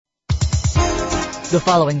The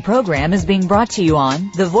following program is being brought to you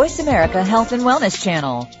on the Voice America Health and Wellness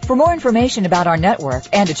Channel. For more information about our network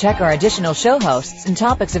and to check our additional show hosts and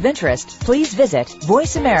topics of interest, please visit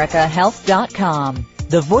voiceamericahealth.com.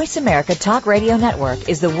 The Voice America Talk Radio Network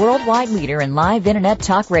is the worldwide leader in live Internet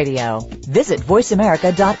talk radio. Visit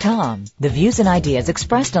voiceamerica.com. The views and ideas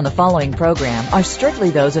expressed on the following program are strictly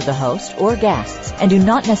those of the host or guests and do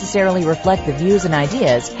not necessarily reflect the views and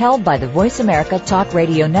ideas held by the Voice America Talk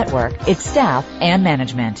Radio Network, its staff, and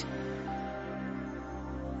management.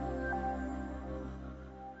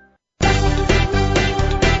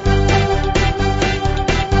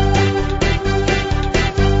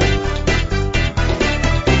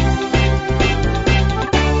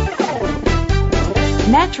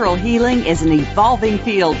 Natural healing is an evolving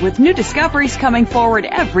field with new discoveries coming forward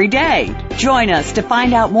every day. Join us to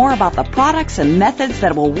find out more about the products and methods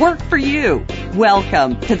that will work for you.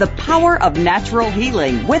 Welcome to The Power of Natural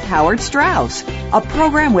Healing with Howard Strauss, a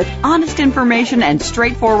program with honest information and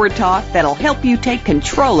straightforward talk that'll help you take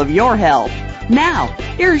control of your health. Now,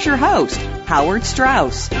 here's your host, Howard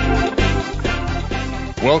Strauss.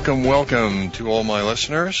 Welcome to all my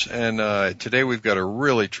listeners, and today we've got a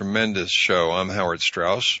really tremendous show. I'm Howard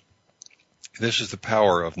Strauss. This is the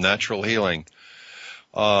power of natural healing.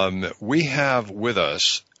 We have with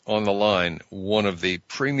us on the line one of the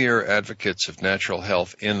premier advocates of natural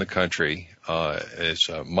health in the country. Is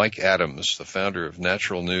Mike Adams, the founder of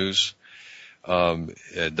NaturalNews.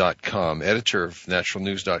 .com, editor of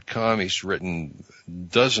NaturalNews.com. He's written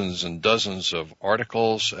dozens and dozens of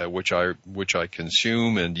articles, which I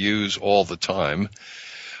consume and use all the time.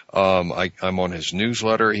 I'm on his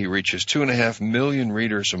newsletter. He reaches 2.5 million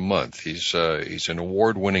readers a month. He's an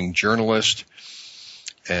award-winning journalist,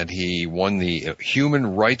 and he won the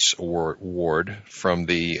Human Rights Award from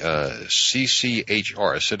the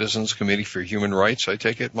CCHR, Citizens Committee for Human Rights. I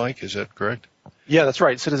take it, Mike, is that correct? Yeah, that's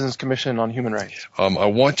right. Citizens Commission on Human Rights. I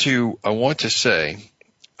want to say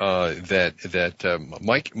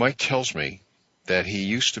that Mike tells me that he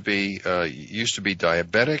used to be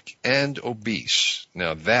diabetic and obese.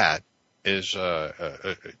 Now that is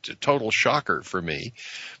a total shocker for me,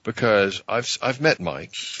 because I've met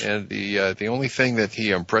Mike, and the only thing that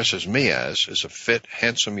he impresses me as is a fit,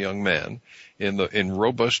 handsome young man in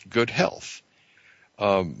robust good health.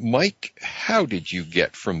 Mike, how did you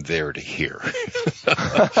get from there to here?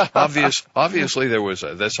 Obviously, there's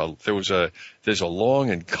a long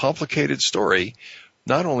and complicated story,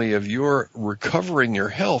 not only of your recovering your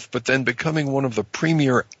health, but then becoming one of the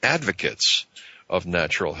premier advocates of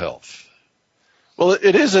natural health. Well,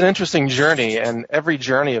 it is an interesting journey, and every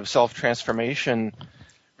journey of self-transformation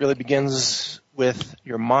really begins with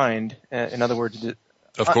your mind. In other words,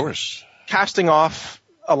 of course, casting off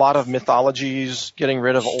a lot of mythologies, getting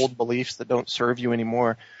rid of old beliefs that don't serve you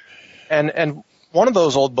anymore. And one of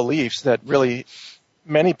those old beliefs that really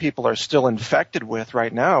many people are still infected with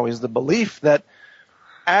right now is the belief that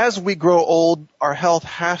as we grow old, our health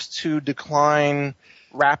has to decline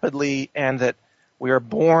rapidly, and that we are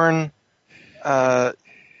born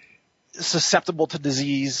susceptible to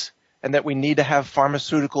disease, and that we need to have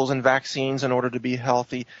pharmaceuticals and vaccines in order to be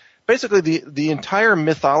healthy. Basically, the entire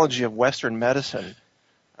mythology of Western medicine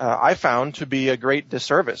I found to be a great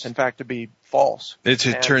disservice, in fact, to be false. It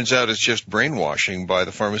turns out it's just brainwashing by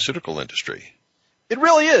the pharmaceutical industry. It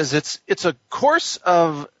really is. It's a course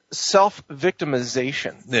of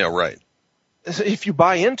self-victimization. Yeah, right. So if you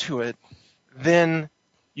buy into it, then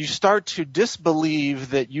you start to disbelieve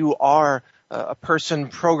that you are a person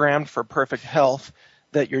programmed for perfect health,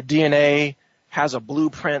 that your DNA has a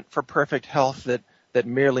blueprint for perfect health that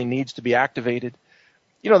merely needs to be activated.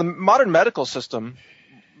 You know, the modern medical system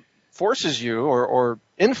forces you or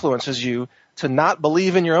influences you to not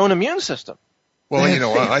believe in your own immune system. Well, you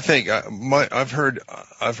know, I think I've heard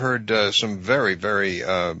some very, very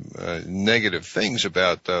negative things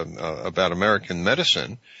about American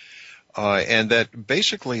medicine, and that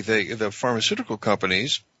basically the pharmaceutical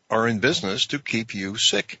companies are in business to keep you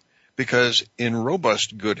sick, because in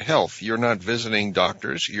robust good health, you're not visiting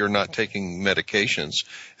doctors, you're not taking medications,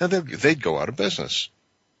 and they'd go out of business.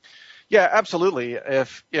 Yeah, absolutely.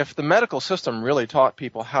 If the medical system really taught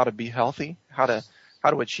people how to be healthy, how to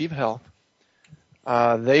achieve health,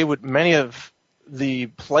 many of the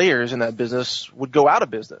players in that business would go out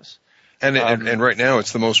of business. And right now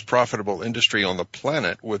it's the most profitable industry on the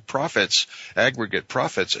planet, with aggregate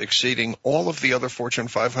profits exceeding all of the other Fortune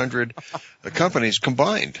 500 companies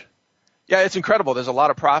combined. Yeah, it's incredible. There's a lot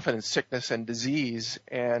of profit in sickness and disease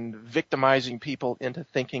and victimizing people into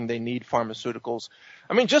thinking they need pharmaceuticals.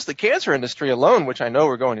 I mean, just the cancer industry alone, which I know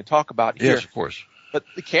we're going to talk about here. Yes, of course. But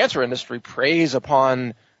the cancer industry preys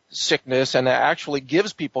upon sickness and actually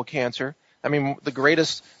gives people cancer. I mean,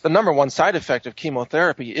 the number one side effect of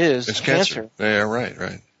chemotherapy is cancer. Yeah,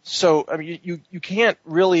 right. So, I mean, you can't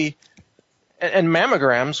really, and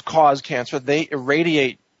mammograms cause cancer. They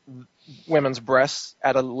irradiate women's breasts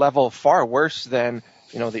at a level far worse than,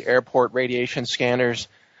 the airport radiation scanners.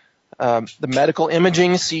 The medical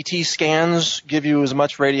imaging, CT scans, give you as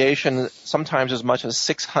much radiation, sometimes as much as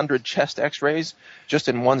 600 chest x-rays just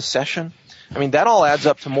in one session. I mean, that all adds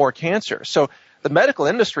up to more cancer. So the medical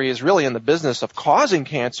industry is really in the business of causing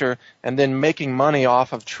cancer and then making money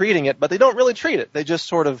off of treating it, but they don't really treat it. They just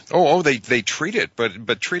sort of... They treat it,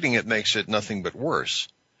 but treating it makes it nothing but worse.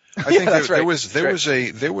 I yeah, think that's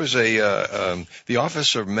right. there was the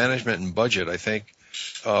Office of Management and Budget, I think,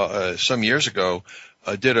 some years ago,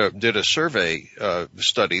 did a survey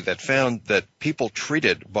study that found that people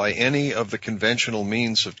treated by any of the conventional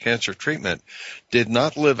means of cancer treatment did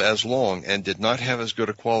not live as long and did not have as good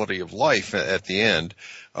a quality of life at the end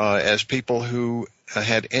as people who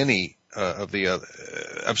had any of the other.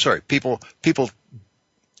 I'm sorry, people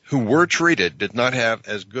who were treated did not have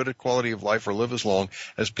as good a quality of life or live as long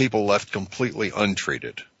as people left completely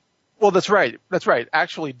untreated. Well, that's right.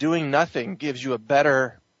 Actually doing nothing gives you a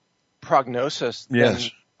better prognosis than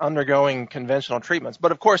undergoing conventional treatments.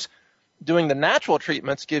 But of course, doing the natural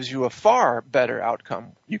treatments gives you a far better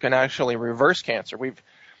outcome. You can actually reverse cancer.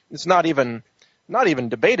 It's not even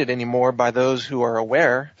debated anymore by those who are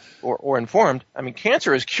aware or informed. I mean,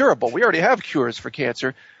 cancer is curable. We already have cures for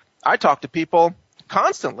cancer. I talk to people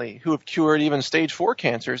constantly who have cured even stage 4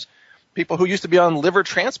 cancers. People who used to be on liver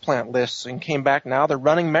transplant lists and came back, now they're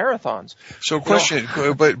running marathons. So question,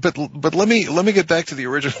 but let me get back to the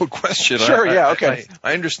original question. Sure, okay.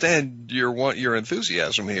 I understand your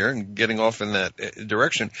enthusiasm here and getting off in that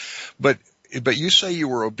direction, but you say you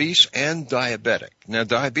were obese and diabetic. Now,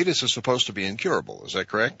 diabetes is supposed to be incurable. Is that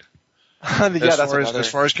correct?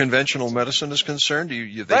 As far as conventional medicine is concerned,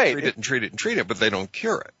 they treat it and treat it and treat it, but they don't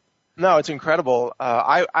cure it. No, it's incredible.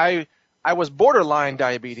 I was borderline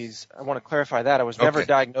diabetes. I want to clarify that. I was never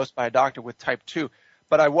diagnosed by a doctor with type 2,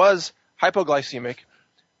 but I was hypoglycemic.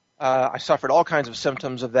 I suffered all kinds of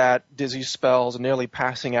symptoms of that, dizzy spells, nearly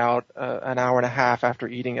passing out an hour and a half after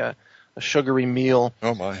eating a sugary meal.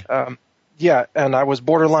 Oh, my. And I was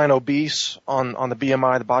borderline obese on the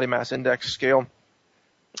BMI, the body mass index scale.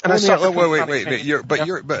 And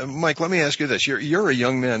But Mike, let me ask you this. You're a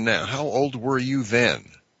young man now. How old were you then?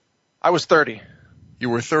 I was 30. You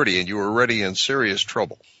were 30 and you were already in serious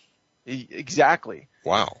trouble. Exactly.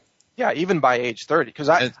 Wow. Yeah, even by age 30, because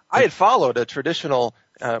I had followed a traditional,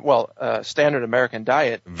 standard American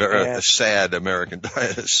diet. A sad American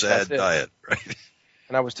diet, diet, right?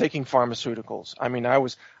 And I was taking pharmaceuticals. I mean, I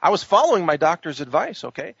was following my doctor's advice.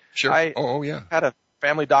 Okay. Sure. I had a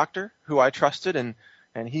family doctor who I trusted, and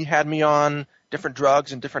he had me on different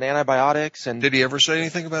drugs and different antibiotics. And did he ever say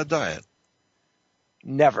anything about diet?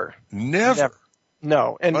 Never.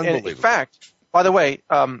 No. And in fact, by the way,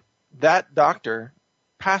 that doctor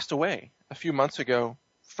passed away a few months ago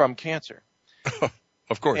from cancer.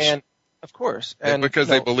 Of course. And because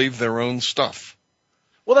they believe their own stuff.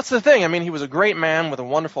 Well, that's the thing. I mean, he was a great man with a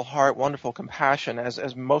wonderful heart, wonderful compassion,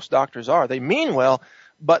 as most doctors are. They mean well,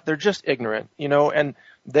 but they're just ignorant, and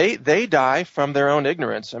they die from their own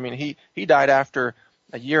ignorance. I mean, he died after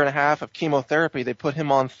a year and a half of chemotherapy. They put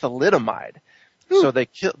him on thalidomide. So they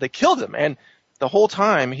killed him, and the whole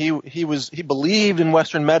time he believed in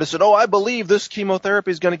Western medicine. Oh, I believe this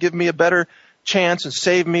chemotherapy is going to give me a better chance and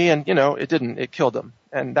save me, and it didn't. It killed him,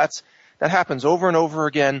 and that happens over and over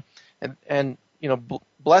again. And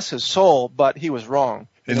bless his soul, but he was wrong.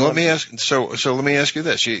 And let me ask. So let me ask you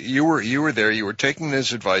this: you were there. You were taking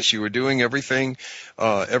his advice. You were doing everything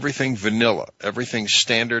vanilla, everything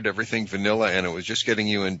standard, everything vanilla, and it was just getting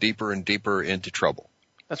you in deeper and deeper into trouble.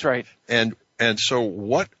 That's right. And so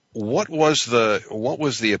what was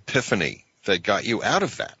the epiphany that got you out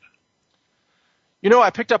of that?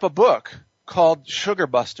 I picked up a book called Sugar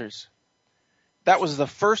Busters. That was the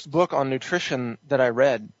first book on nutrition that I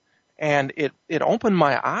read, and it opened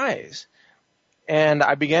my eyes. And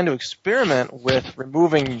I began to experiment with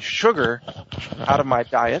removing sugar out of my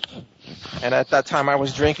diet. And at that time, I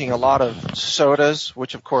was drinking a lot of sodas,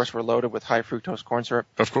 which of course were loaded with high fructose corn syrup.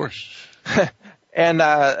 Of course. And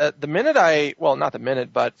but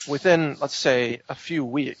within, let's say, a few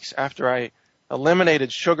weeks after I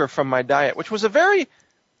eliminated sugar from my diet, which was a very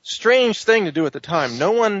strange thing to do at the time.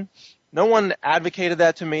 No one advocated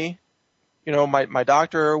that to me. My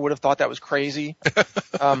doctor would have thought that was crazy.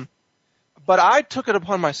 But I took it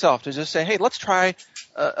upon myself to just say, hey, let's try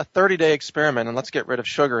a 30-day experiment and let's get rid of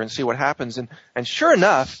sugar and see what happens. And sure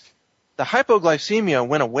enough, the hypoglycemia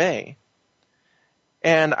went away,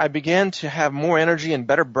 and I began to have more energy and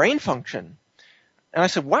better brain function. And I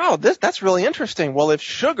said, wow, that's really interesting. Well, if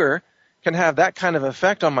sugar can have that kind of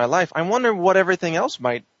effect on my life, I wonder what everything else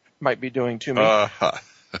might be doing to me.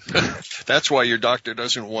 That's why your doctor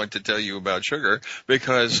doesn't want to tell you about sugar,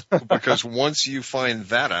 because once you find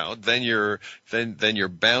that out, then you're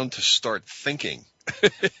bound to start thinking.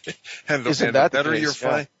 And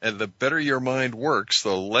the better your mind works,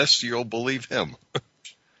 the less you'll believe him.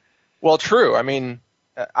 Well, true. I mean,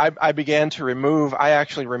 I began to remove. I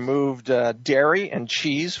actually removed dairy and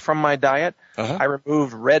cheese from my diet. Uh-huh. I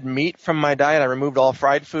removed red meat from my diet. I removed all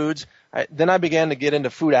fried foods. Then I began to get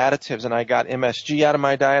into food additives, and I got MSG out of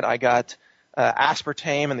my diet. I got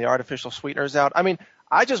aspartame and the artificial sweeteners out. I mean,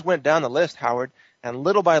 I just went down the list, Howard, and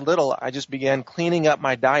little by little, I just began cleaning up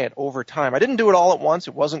my diet over time. I didn't do it all at once.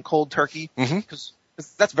 It wasn't cold turkey, because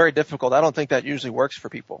that's very difficult. I don't think that usually works for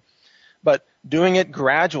people. But doing it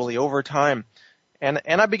gradually over time, and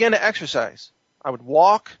I began to exercise. I would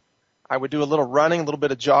walk. I would do a little running, a little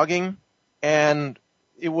bit of jogging, and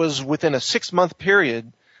it was within a 6-month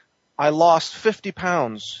period, I lost 50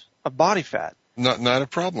 pounds of body fat. Not a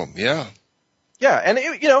problem. Yeah. Yeah. And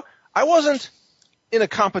I wasn't in a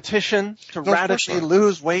competition to radically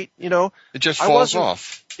lose weight, It just falls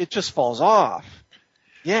off. It just falls off.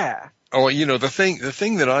 Yeah. Oh, the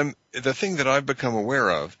thing that I've become aware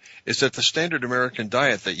of is that the standard American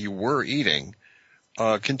diet that you were eating,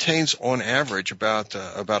 contains on average about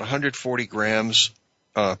 140 grams,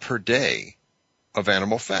 per day of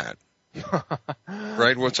animal fat.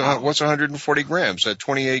 Right? What's 140 grams? At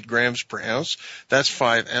 28 grams per ounce, that's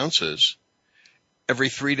 5 ounces. Every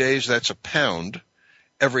 3 days, that's a pound.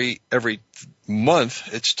 Every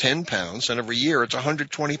month, it's 10 pounds, and every year, it's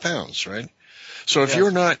 120 pounds, right? So if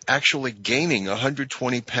you're not actually gaining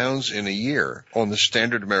 120 pounds in a year on the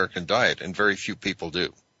standard American diet, and very few people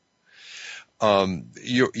do,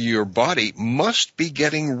 your body must be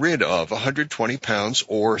getting rid of 120 pounds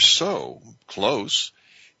or so, close,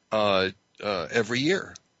 every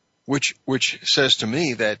year, which says to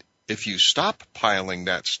me that if you stop piling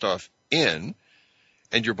that stuff in,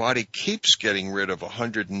 and your body keeps getting rid of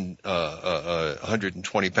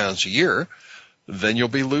 120 pounds a year, then you'll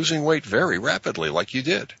be losing weight very rapidly, like you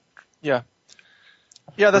did. Yeah,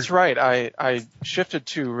 that's right. I shifted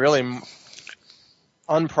to really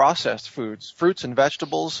unprocessed foods, fruits and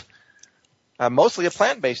vegetables. Mostly a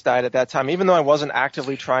plant-based diet at that time, even though I wasn't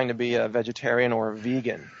actively trying to be a vegetarian or a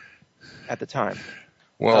vegan at the time.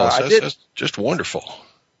 Well, that's just wonderful.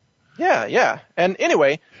 Yeah. And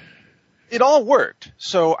anyway, it all worked.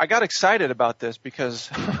 So I got excited about this because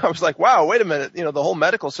I was like, wow, wait a minute. The whole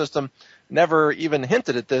medical system never even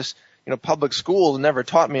hinted at this. Public schools never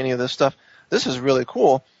taught me any of this stuff. This is really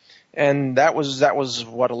cool. And that was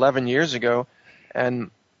 11 years ago.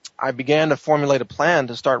 And I began to formulate a plan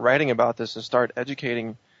to start writing about this, to start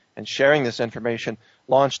educating and sharing this information.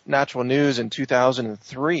 Launched Natural News in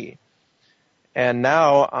 2003. And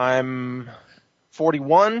now I'm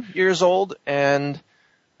 41 years old and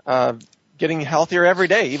getting healthier every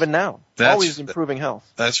day, even now. Always improving health.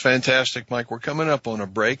 That's fantastic, Mike. We're coming up on a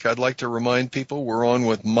break. I'd like to remind people we're on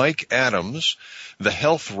with Mike Adams, the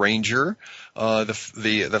Health Ranger,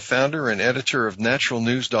 the founder and editor of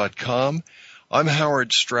NaturalNews.com. I'm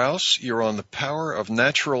Howard Strauss. You're on the Power of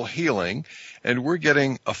Natural Healing, and we're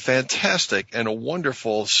getting a fantastic and a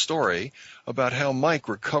wonderful story about how Mike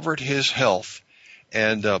recovered his health.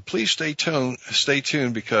 And please stay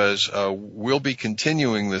tuned because we'll be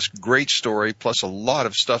continuing this great story, plus a lot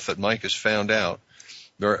of stuff that Mike has found out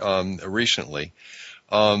recently.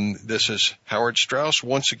 This is Howard Strauss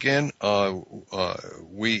once again. Our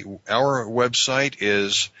website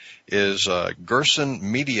is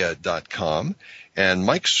gersonmedia.com, and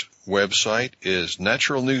Mike's website is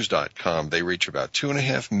naturalnews.com. They reach about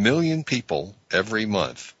 2.5 million people every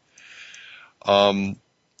month.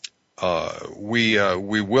 We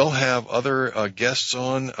will have other guests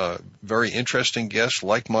on, very interesting guests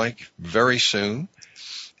like Mike very soon.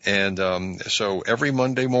 And so every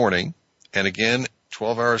Monday morning, and again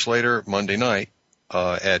 12 hours later Monday night,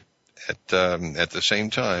 at the same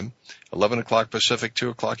time, 11 o'clock Pacific, 2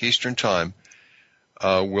 o'clock Eastern time,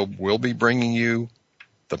 we'll be bringing you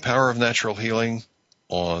the Power of Natural Healing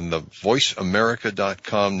on the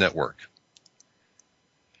VoiceAmerica.com network.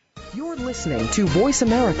 You're listening to Voice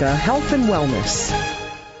America Health and Wellness.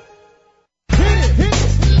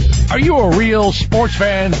 Are you a real sports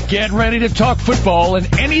fan? Get ready to talk football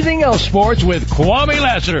and anything else sports with Kwame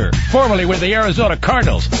Lassiter, formerly with the Arizona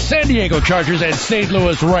Cardinals, San Diego Chargers, and St.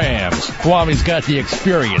 Louis Rams. Kwame's got the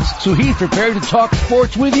experience, so he's prepared to talk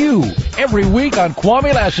sports with you every week on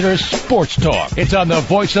Kwame Lassiter's Sports Talk. It's on the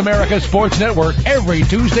Voice America Sports Network every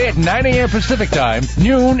Tuesday at 9 a.m. Pacific Time,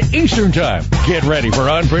 noon Eastern Time. Get ready for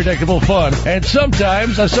unpredictable fun and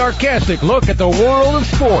sometimes a sarcastic look at the world of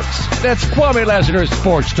sports. That's Kwame Lassiter's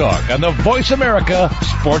Sports Talk on the Voice America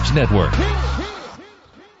Sports Network.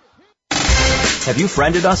 Have you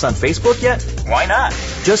friended us on Facebook yet? Why not?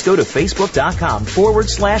 Just go to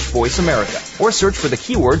facebook.com/Voice America or search for the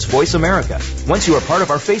keywords Voice America. Once you are part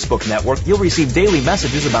of our Facebook network, you'll receive daily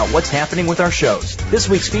messages about what's happening with our shows, this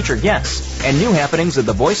week's featured guests, and new happenings of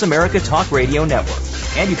the Voice America Talk Radio Network.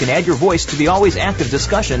 And you can add your voice to the always active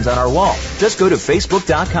discussions on our wall. Just go to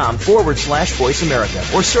facebook.com/Voice America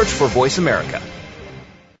or search for Voice America.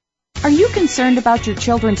 Are you concerned about your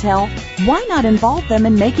children's health? Why not involve them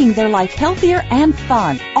in making their life healthier and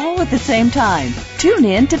fun, all at the same time? Tune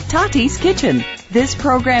in to Tati's Kitchen. This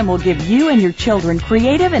program will give you and your children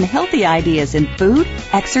creative and healthy ideas in food,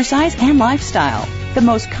 exercise, and lifestyle. The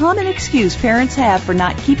most common excuse parents have for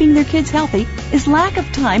not keeping their kids healthy is lack of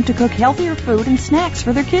time to cook healthier food and snacks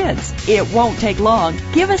for their kids. It won't take long.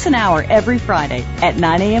 Give us an hour every Friday at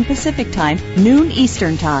 9 a.m. Pacific Time, noon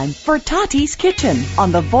Eastern Time for Tati's Kitchen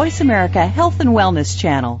on the Voice America Health and Wellness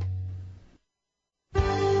Channel.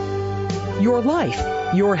 Your life,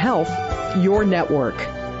 your health, your network.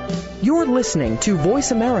 You're listening to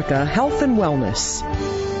Voice America Health and Wellness.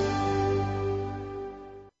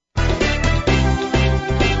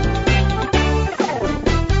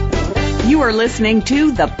 You are listening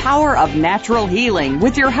to The Power of Natural Healing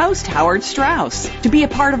with your host, Howard Strauss. To be a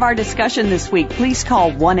part of our discussion this week, please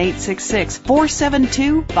call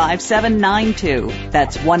 1-866-472-5792.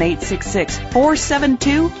 That's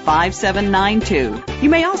 1-866-472-5792. You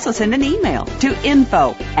may also send an email to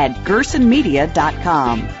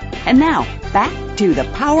info@gersonmedia.com. And now, back to The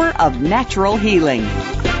Power of Natural Healing.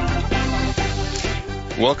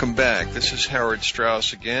 Welcome back. This is Howard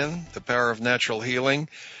Strauss again, The Power of Natural Healing.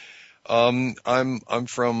 I'm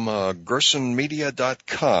from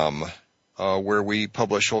gersonmedia.com, where we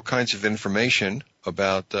publish all kinds of information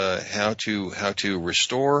about how to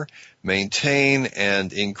restore, maintain,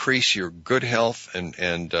 and increase your good health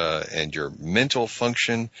and your mental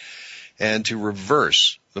function, and to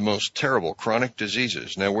reverse the most terrible chronic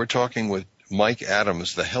diseases. Now we're talking with Mike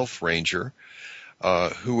Adams, the Health Ranger,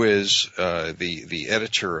 who is the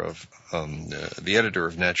editor of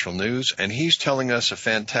Natural News, and he's telling us a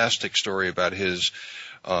fantastic story about his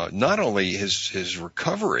not only his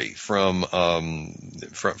recovery from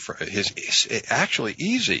his actually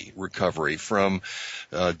easy recovery from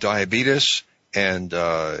diabetes and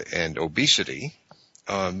obesity,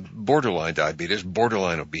 borderline diabetes,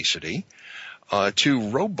 borderline obesity, to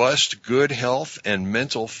robust good health and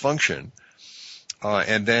mental function.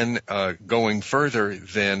 And then going further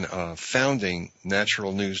than founding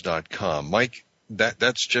NaturalNews.com. Mike,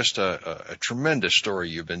 that's just a tremendous story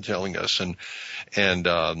you've been telling us, and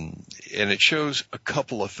it shows a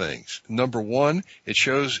couple of things. Number one, it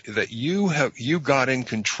shows that you got in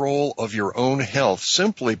control of your own health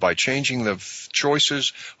simply by changing the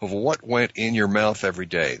choices of what went in your mouth every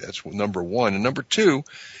day. That's number one. And number two,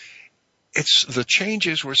 the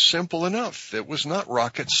changes were simple enough. It was not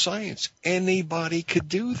rocket science. Anybody could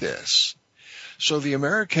do this. So the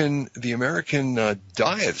American diet,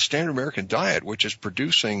 the standard American diet, which is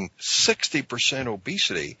producing 60%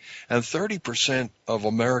 obesity and 30% of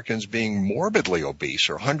Americans being morbidly obese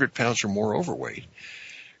or 100 pounds or more overweight,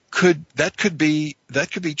 could be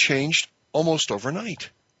changed almost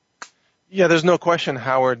overnight. Yeah, there's no question,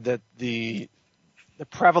 Howard, that the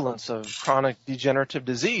prevalence of chronic degenerative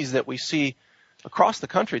disease that we see across the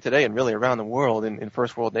country today and really around the world in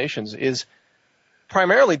first world nations is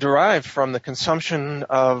primarily derived from the consumption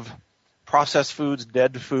of processed foods,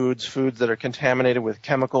 dead foods, foods that are contaminated with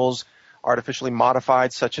chemicals, artificially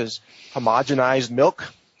modified, such as homogenized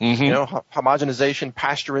milk, homogenization,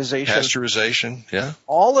 pasteurization. Yeah.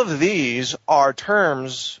 All of these are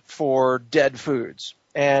terms for dead foods,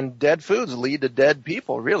 and dead foods lead to dead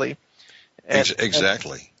people, really.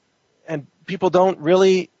 Exactly. And people don't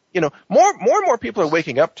really, more and more people are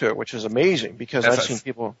waking up to it, which is amazing because I've seen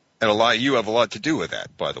people. And you have a lot to do with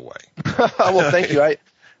that, by the way. Well, thank you.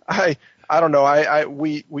 I don't know.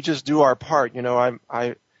 We just do our part.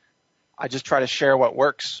 I just try to share what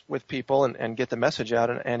works with people and get the message out,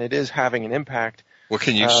 and it is having an impact. Well,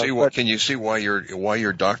 can you see why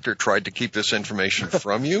your doctor tried to keep this information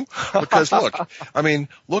from you? Because look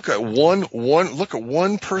at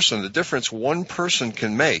one person, the difference one person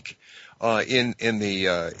can make in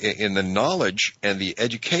the knowledge and the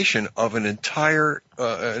education of an entire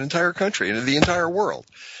country and the entire world.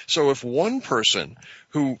 So if one person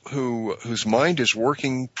whose mind is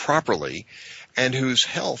working properly and whose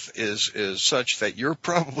health is such that you're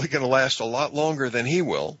probably going to last a lot longer than he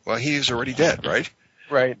will. Well, he's already dead, right?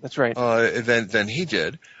 Right, that's right. Than he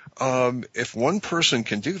did. If one person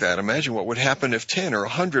can do that, imagine what would happen if 10 or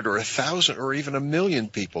 100 or 1,000 or even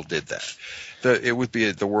 1,000,000 people did that.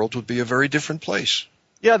 The world would be a very different place.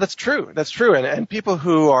 Yeah, that's true. That's true. And people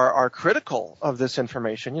who are critical of this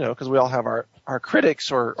information, because we all have our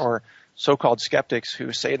critics or so-called skeptics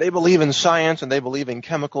who say they believe in science and they believe in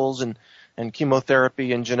chemicals and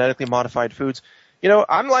chemotherapy and genetically modified foods.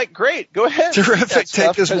 I'm like, great, go ahead. Terrific.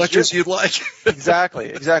 Take as much as you'd like.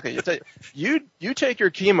 Exactly. You take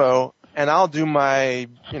your chemo and I'll do my,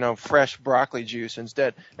 fresh broccoli juice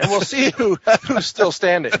instead. And we'll see who's still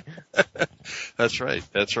standing. That's right.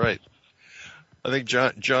 I think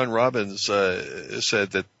John Robbins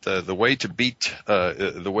said that the way to beat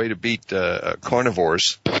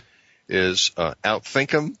carnivores is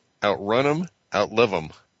outthink them, outrun them, outlive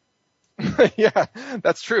them. Yeah,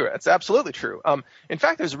 that's true. That's absolutely true. In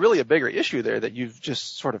fact, there's really a bigger issue there that you've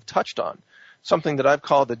just sort of touched on, something that I've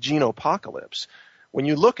called the genopocalypse. When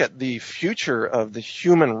you look at the future of the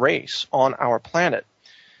human race on our planet,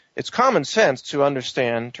 it's common sense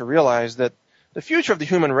to realize that the future of the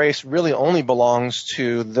human race really only belongs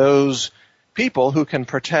to those people who can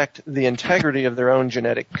protect the integrity of their own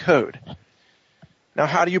genetic code. Now,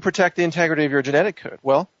 how do you protect the integrity of your genetic code?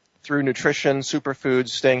 Well, through nutrition, superfoods,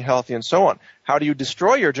 staying healthy, and so on. How do you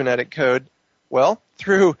destroy your genetic code? Well,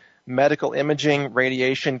 through medical imaging,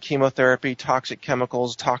 radiation, chemotherapy, toxic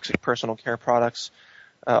chemicals, toxic personal care products.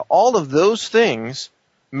 All of those things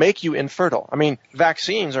make you infertile. I mean,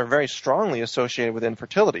 vaccines are very strongly associated with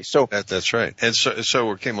infertility. So that's right. And so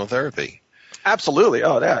are chemotherapy. Absolutely.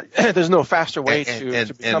 Oh, there's no faster way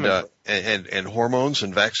to become and hormones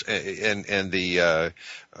and the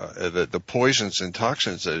poisons and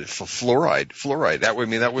toxins. Fluoride.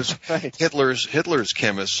 That was right. Hitler's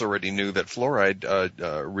chemists already knew that fluoride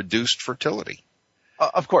reduced fertility.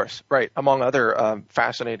 Of course, right. Among other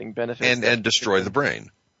fascinating benefits. And destroy the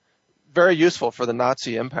brain. Very useful for the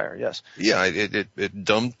Nazi Empire. Yes. Yeah. It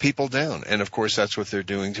dumbed people down, and of course that's what they're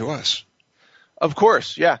doing to us. Of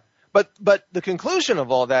course. Yeah. But the conclusion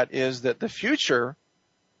of all that is that the future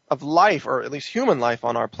of life, or at least human life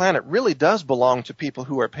on our planet, really does belong to people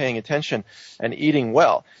who are paying attention and eating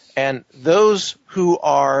well. And those who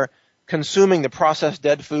are consuming the processed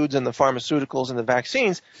dead foods and the pharmaceuticals and the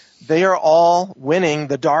vaccines, they are all winning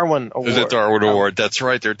the Darwin Award. The Darwin Award, that's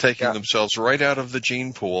right. They're taking themselves right out of the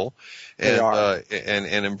gene pool and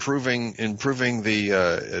improving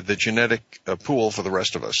the genetic pool for the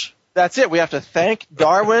rest of us. That's it. We have to thank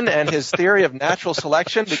Darwin and his theory of natural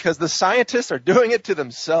selection because the scientists are doing it to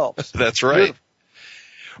themselves. That's right.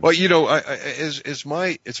 Well, it's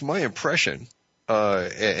my impression,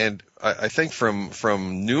 and I think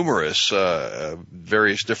from numerous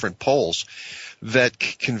various different polls that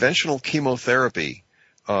conventional chemotherapy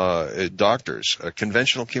doctors,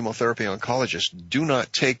 conventional chemotherapy oncologists do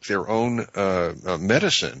not take their own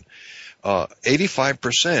medicine.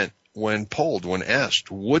 85%. When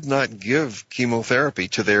asked, would not give chemotherapy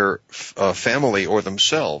to their family or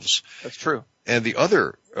themselves. That's true. And the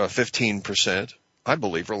other 15%, I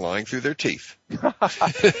believe, are lying through their teeth.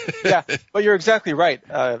 Yeah, but you're exactly right.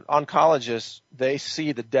 Oncologists, they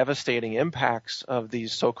see the devastating impacts of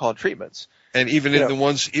these so-called treatments. And even in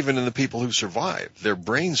the people who survive, their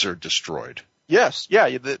brains are destroyed. Yes,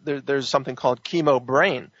 yeah. There's something called chemo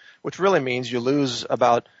brain, which really means you lose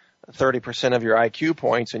about 30% of your IQ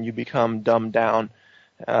points and you become dumbed down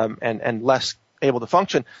and less able to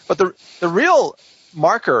function. But the real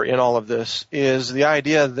marker in all of this is the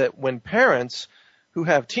idea that when parents who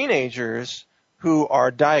have teenagers who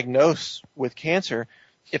are diagnosed with cancer,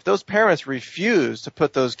 if those parents refuse to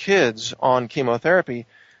put those kids on chemotherapy,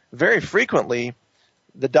 very frequently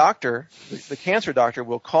the doctor, the cancer doctor,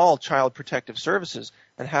 will call Child Protective Services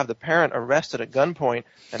and have the parent arrested at gunpoint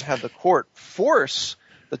and have the court force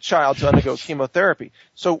the child to undergo chemotherapy.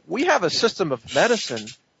 So we have a system of medicine,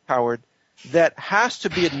 Howard, that has to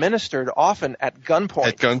be administered often at gunpoint.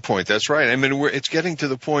 At gunpoint, that's right. I mean, it's getting to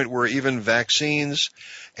the point where even vaccines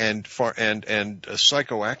and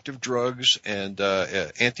psychoactive drugs and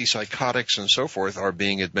antipsychotics and so forth are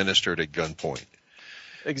being administered at gunpoint.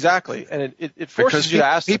 Exactly. And it forces you to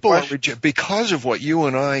ask people the question. because of what you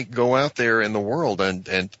and I go out there in the world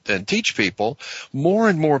and teach people, more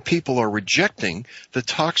and more people are rejecting the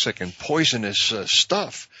toxic and poisonous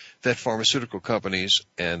stuff that pharmaceutical companies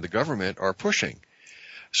and the government are pushing.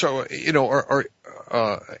 So,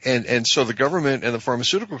 and so the government and the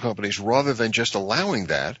pharmaceutical companies, rather than just allowing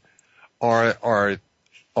that, are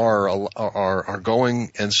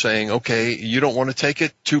going and saying, okay, you don't want to take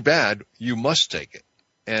it, too bad, you must take it.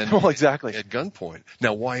 And well, exactly. At gunpoint.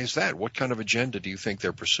 Now, why is that? What kind of agenda do you think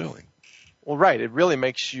they're pursuing? Well, right. It really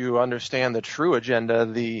makes you understand the true agenda,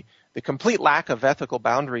 the complete lack of ethical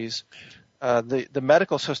boundaries. The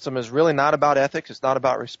medical system is really not about ethics. It's not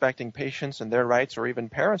about respecting patients and their rights or even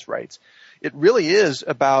parents' rights. It really is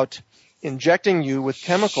about injecting you with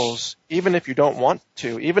chemicals, even if you don't want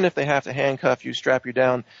to, even if they have to handcuff you, strap you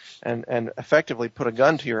down, and effectively put a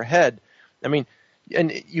gun to your head. I mean,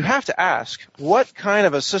 and you have to ask, what kind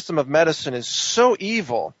of a system of medicine is so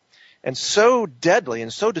evil and so deadly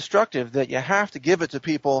and so destructive that you have to give it to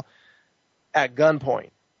people at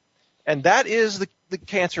gunpoint? And that is the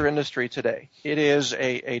cancer industry today. It is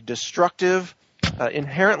a destructive,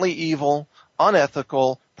 inherently evil,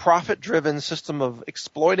 unethical, profit-driven system of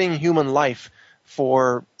exploiting human life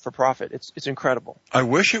for profit. It's incredible. I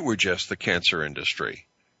wish it were just the cancer industry.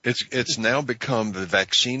 It's now become the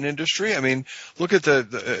vaccine industry. I mean, look at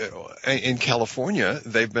in California,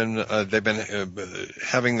 they've been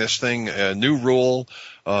having this thing, new rule,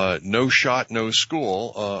 no shot, no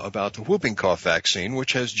school, about the whooping cough vaccine,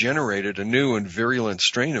 which has generated a new and virulent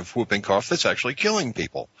strain of whooping cough that's actually killing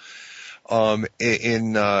people.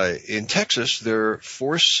 In Texas, they're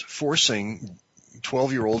forcing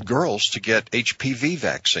 12-year-old girls to get HPV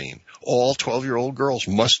vaccine. All 12-year-old girls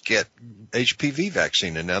must get HPV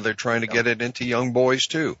vaccine, and now they're trying to get it into young boys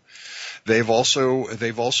too. They've also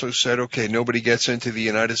said, okay, nobody gets into the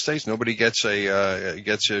United States, nobody gets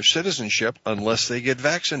a citizenship unless they get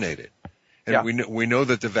vaccinated. And we know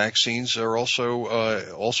that the vaccines are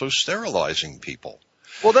also sterilizing people.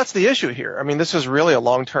 Well, that's the issue here. I mean, this is really a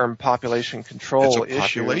long-term population control issue. It's a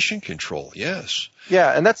population control, yes.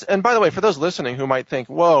 Yeah, and by the way, for those listening who might think,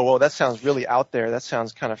 whoa, that sounds really out there, that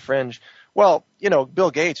sounds kind of fringe. Well,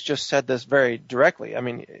 Bill Gates just said this very directly. I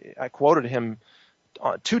mean, I quoted him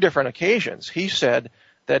on 2 different occasions. He said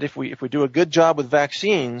that if we do a good job with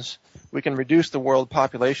vaccines, we can reduce the world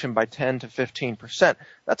population by 10 to 15%.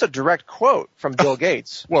 That's a direct quote from Bill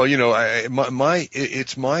Gates. Well,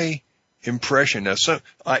 it's my impression. Now,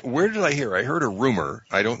 where did I hear? I heard a rumor.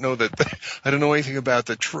 I don't know anything about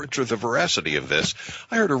the veracity of this.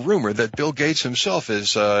 I heard a rumor that Bill Gates himself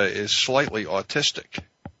is slightly autistic.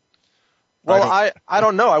 Well, I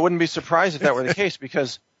don't know. I wouldn't be surprised if that were the case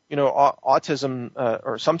because, autism,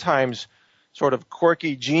 or sometimes sort of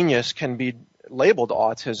quirky genius can be labeled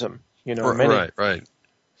autism, Right.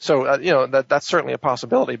 So, that's certainly a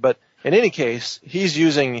possibility. But in any case, he's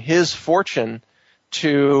using his fortune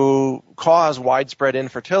to cause widespread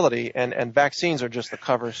infertility, and vaccines are just the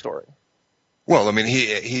cover story. Well, I mean,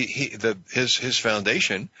 his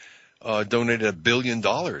foundation donated $1 billion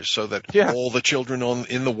so that all the children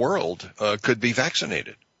in the world could be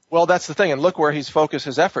vaccinated. Well, that's the thing, and look where he's focused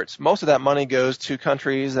his efforts. Most of that money goes to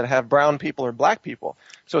countries that have brown people or black people.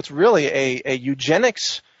 So it's really a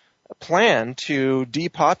eugenics plan to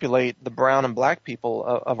depopulate the brown and black people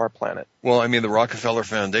of our planet. Well, I mean, the Rockefeller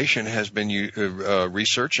Foundation has been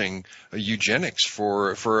researching eugenics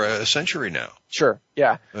for a century now. Sure,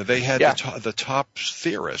 yeah. They had the top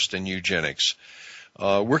theorist in eugenics.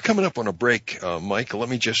 We're coming up on a break, Mike. Let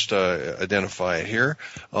me just identify it here.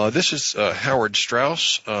 This is Howard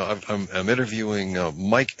Strauss. I'm interviewing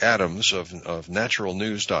Mike Adams of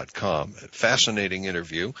NaturalNews.com. Fascinating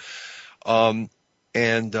interview.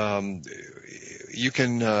 And you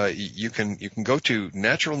can go to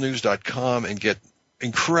naturalnews.com and get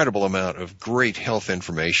incredible amount of great health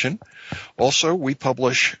information. Also, we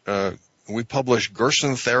publish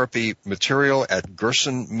Gerson Therapy material at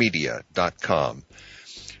gersonmedia.com.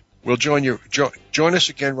 We'll join us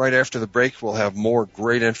again right after the break. We'll have more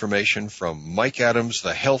great information from Mike Adams,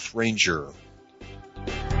 the Health Ranger.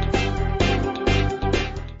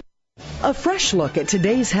 A fresh look at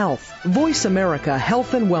today's health. Voice America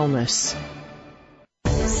Health and Wellness.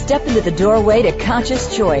 Step into the doorway to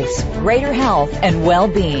conscious choice, greater health, and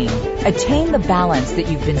well-being. Attain the balance that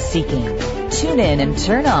you've been seeking. Tune in and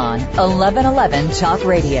turn on 1111 Talk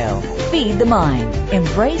Radio. Feed the mind.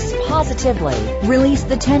 Embrace positively. Release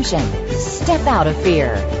the tension. Step out of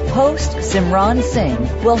fear. Host Simran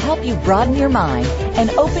Singh will help you broaden your mind and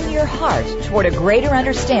open your heart toward a greater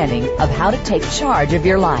understanding of how to take charge of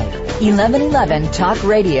your life. 1111 Talk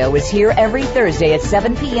Radio is here every Thursday at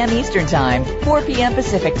 7 p.m. Eastern Time, 4 p.m.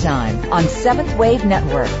 Pacific Time on 7th Wave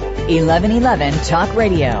Network. 1111 Talk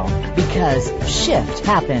Radio, because shift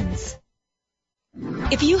happens.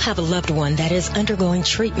 If you have a loved one that is undergoing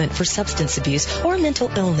treatment for substance abuse or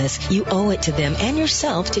mental illness, you owe it to them and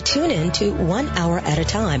yourself to tune in to 1 Hour at a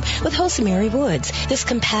Time with host Mary Woods. This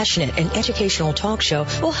compassionate and educational talk show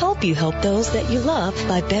will help you help those that you love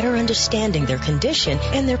by better understanding their condition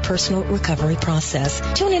and their personal recovery process.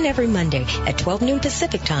 Tune in every Monday at 12 noon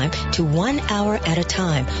Pacific Time to 1 Hour at a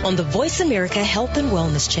Time on the Voice America Health and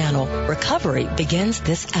Wellness Channel. Recovery begins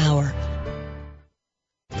this hour.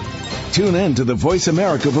 Tune in to the Voice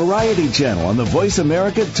America Variety channel on the Voice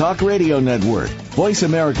America Talk Radio Network. Voice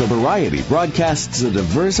America Variety broadcasts a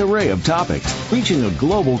diverse array of topics, reaching a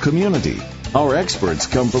global community. Our experts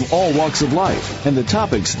come from all walks of life, and the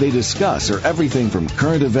topics they discuss are everything from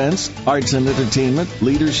current events, arts and entertainment,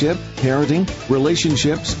 leadership, parenting,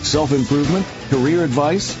 relationships, self-improvement, career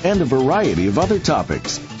advice, and a variety of other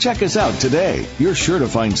topics. Check us out today. You're sure to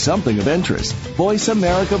find something of interest. Voice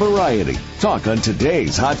America Variety. Talk on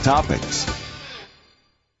today's hot topics.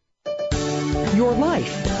 Your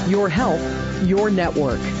life, your health, your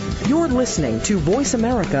network. You're listening to Voice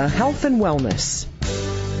America Health and Wellness.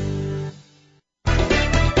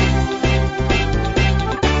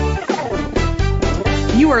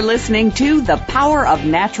 You are listening to The Power of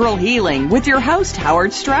Natural Healing with your host,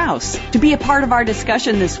 Howard Strauss. To be a part of our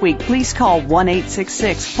discussion this week, please call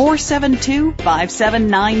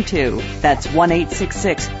 1-866-472-5792. That's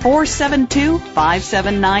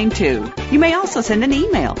 1-866-472-5792. You may also send an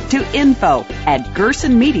email to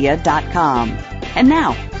info@gersonmedia.com. And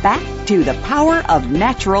now, back to The Power of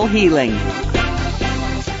Natural Healing.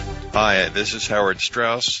 Hi, this is Howard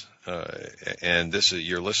Strauss. And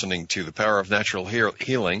you're listening to The Power of Natural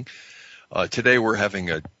Healing. Today we're having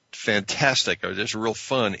a fantastic, just a real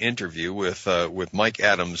fun interview with Mike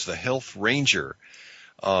Adams, the Health Ranger,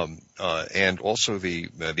 and also the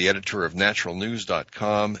editor of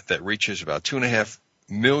NaturalNews.com that reaches about 2.5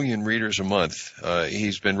 million readers a month.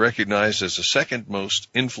 He's been recognized as the second most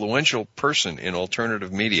influential person in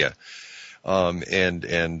alternative media.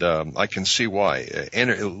 I can see why.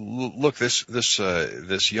 And look,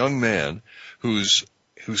 this young man who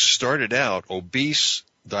started out obese,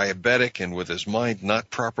 diabetic, and with his mind not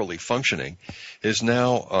properly functioning, is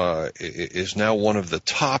now one of the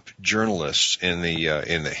top journalists in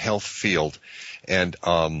the health field. And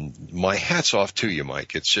my hat's off to you,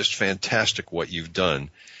 Mike. It's just fantastic what you've done,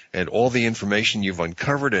 and all the information you've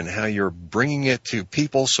uncovered and how you're bringing it to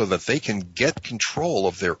people so that they can get control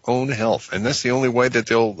of their own health. And that's the only way that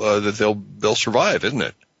they'll survive, isn't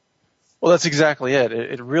it? Well, that's exactly it.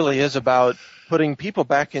 It really is about putting people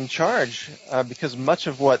back in charge, because much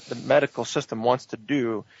of what the medical system wants to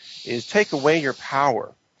do is take away your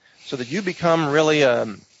power so that you become really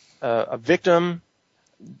a victim,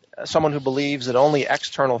 someone who believes that only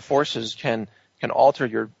external forces can alter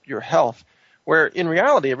your health. Where in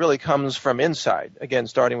reality it really comes from inside, again,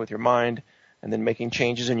 starting with your mind and then making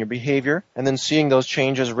changes in your behavior and then seeing those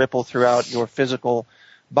changes ripple throughout your physical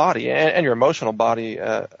body and your emotional body,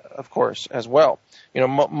 of course, as well. You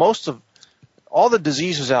know, most of all the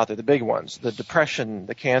diseases out there, the big ones, the depression,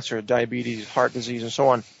 the cancer, diabetes, heart disease, and so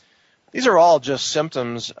on, these are all just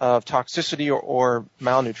symptoms of toxicity or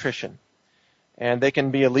malnutrition. And they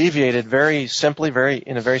can be alleviated very simply,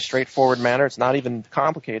 in a very straightforward manner. It's not even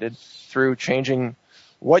complicated, through changing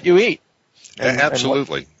what you eat.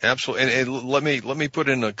 Absolutely. And let me put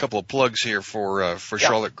in a couple of plugs here for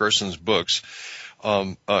Charlotte Gerson's books.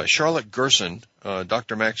 Charlotte Gerson,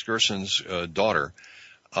 Dr. Max Gerson's daughter,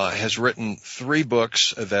 has written 3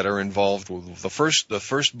 books that are involved with the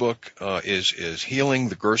first book is Healing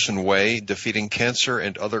the Gerson Way, Defeating Cancer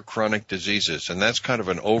and Other Chronic Diseases, and that's kind of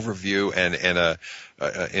an overview and an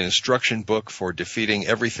instruction book for defeating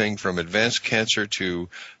everything from advanced cancer to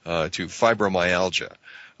fibromyalgia.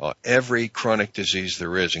 Every chronic disease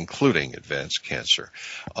there is, including advanced cancer.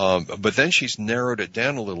 But then she's narrowed it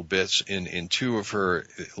down a little bit in two of her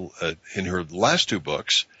in her last 2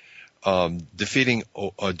 books. Defeating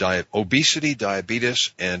obesity,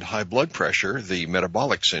 diabetes, and high blood pressure, the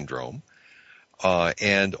metabolic syndrome,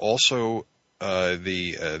 and also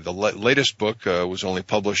the latest book was only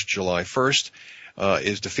published July 1st,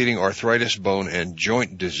 is Defeating Arthritis, Bone, and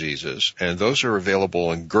Joint Diseases, and those are available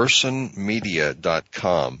on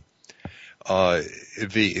GersonMedia.com. the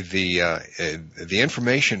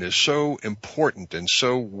information is so important and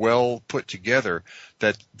so well put together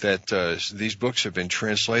that these books have been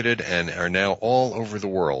translated and are now all over the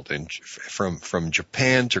world, and from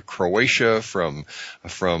Japan to Croatia, from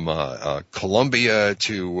Colombia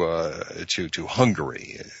to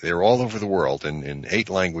Hungary. They're all over the world in 8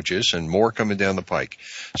 languages, and more coming down the pike.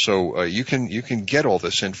 So you can get all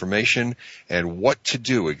this information and what to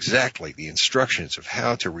do exactly, the instructions of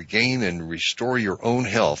how to regain and restore your own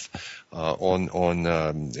health on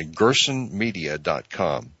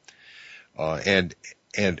gersonmedia.com.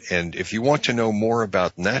 And if you want to know more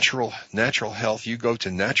about natural health, you go to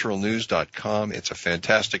naturalnews.com. It's a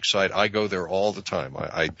fantastic site. I go there all the time.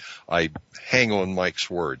 I hang on Mike's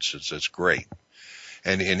words. It's great.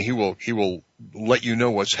 And he will let you know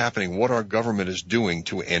what's happening, what our government is doing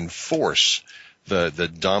to enforce the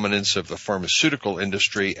dominance of the pharmaceutical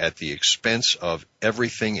industry at the expense of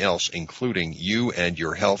everything else, including you and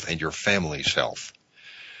your health and your family's health.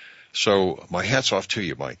 So my hat's off to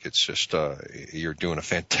you, Mike. It's just you're doing a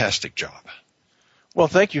fantastic job. Well,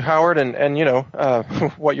 thank you, Howard. And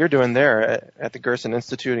what you're doing there at the Gerson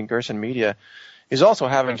Institute and Gerson Media is also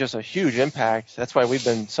having just a huge impact. That's why we've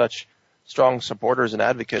been such strong supporters and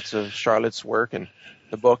advocates of Charlotte's work and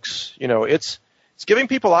the books. It's giving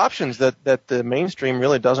people options that the mainstream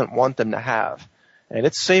really doesn't want them to have. And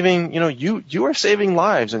it's saving, you are saving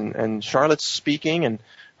lives, and Charlotte's speaking and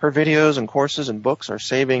her videos and courses and books are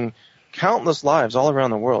saving countless lives all around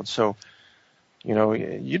the world. So,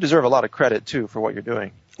 you deserve a lot of credit too for what you're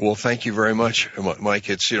doing. Well, thank you very much, Mike.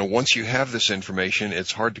 It's, once you have this information,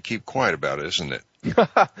 it's hard to keep quiet about it, isn't it?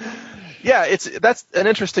 Yeah, that's an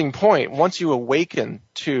interesting point. Once you awaken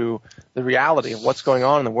to the reality of what's going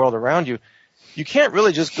on in the world around you, you can't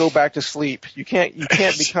really just go back to sleep. You can't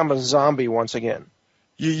become a zombie once again.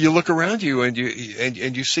 You look around you and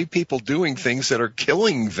you see people doing things that are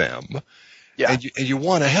killing them. Yeah. And you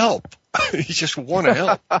want to help. You just want to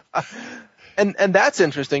help. And that's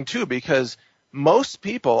interesting too, because most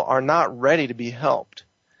people are not ready to be helped.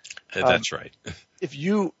 That's right.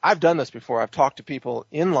 I've done this before. I've talked to people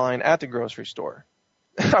in line at the grocery store.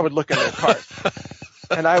 I would look in their cart.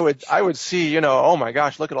 And I would see, oh my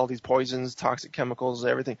gosh, look at all these poisons, toxic chemicals,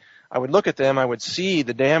 everything. I would look at them. I would see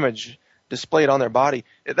the damage displayed on their body.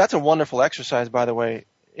 That's a wonderful exercise, by the way.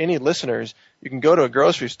 Any listeners, you can go to a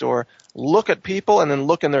grocery store, look at people, and then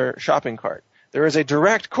look in their shopping cart. There is a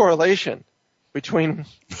direct correlation between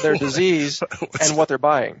their disease and what they're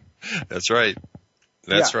buying. That's right.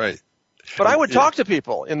 That's right. But I would talk to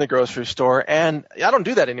people in the grocery store, and I don't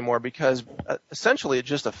do that anymore because essentially it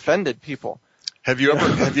just offended people. Have you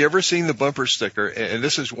ever seen the bumper sticker? And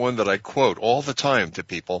this is one that I quote all the time to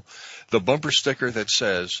people. The bumper sticker that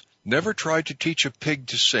says, "Never try to teach a pig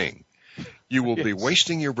to sing. You will be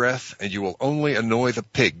wasting your breath and you will only annoy the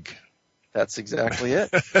pig." That's exactly it.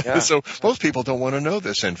 Yeah. So most people don't want to know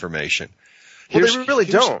this information. Well, they really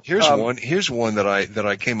don't. Here's one that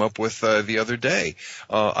I came up with the other day.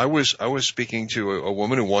 I was speaking to a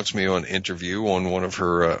woman who wants me on interview on one of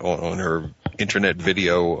her on her internet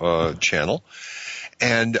video channel,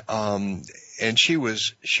 and she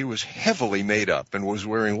was heavily made up and was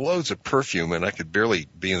wearing loads of perfume, and I could barely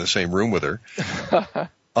be in the same room with her.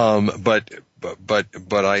 But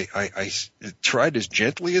I tried as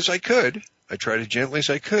gently as I could.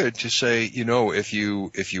 To say,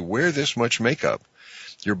 if you wear this much makeup,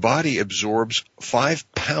 your body absorbs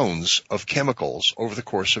 5 pounds of chemicals over the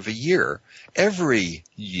course of a year, every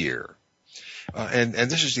year. And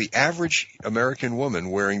this is the average American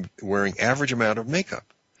woman wearing average amount of makeup.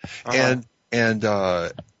 Uh-huh. And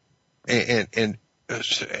I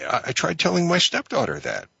tried telling my stepdaughter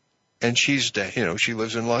that. And she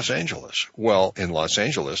lives in Los Angeles. Well, in Los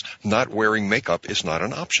Angeles, not wearing makeup is not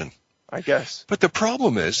an option, I guess. But the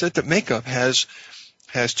problem is that the makeup has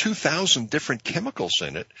 2,000 different chemicals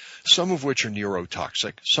in it, some of which are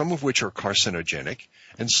neurotoxic, some of which are carcinogenic,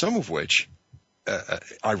 and some of which,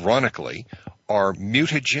 ironically, are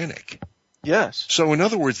mutagenic. Yes. So in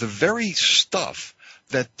other words, the very stuff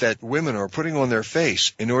that women are putting on their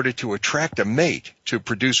face in order to attract a mate to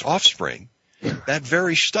produce offspring, that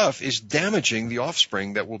very stuff is damaging the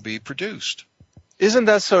offspring that will be produced. Isn't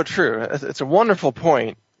that so true? It's a wonderful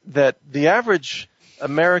point that the average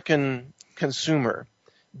American consumer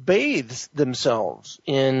bathes themselves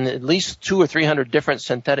in at least 200 or 300 different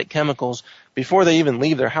synthetic chemicals before they even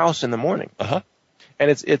leave their house in the morning. Uh-huh.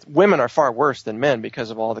 And women are far worse than men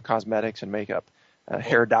because of all the cosmetics and makeup,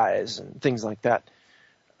 hair dyes and things like that.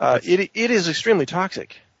 It is extremely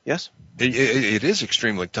toxic. Yes. It is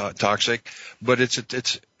extremely toxic, but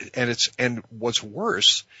and what's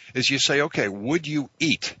worse is you say, okay, would you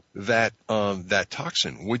eat that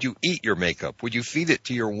toxin? Would you eat your makeup? Would you feed it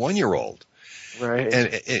to your 1-year-old? Right.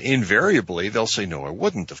 And invariably they'll say, no, I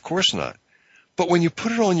wouldn't. Of course not. But when you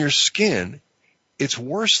put it on your skin, it's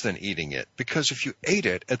worse than eating it, because if you ate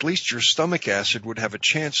it, at least your stomach acid would have a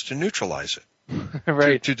chance to neutralize it,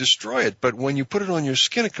 right, to destroy it. But when you put it on your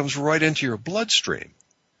skin, it comes right into your bloodstream.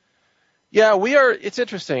 Yeah, it's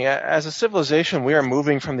interesting. As a civilization, we are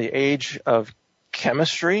moving from the age of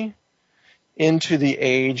chemistry into the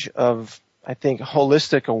age of, I think,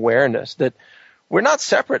 holistic awareness, that we're not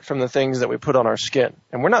separate from the things that we put on our skin,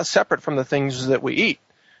 and we're not separate from the things that we eat.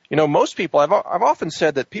 You know, most people, I've often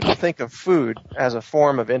said that people think of food as a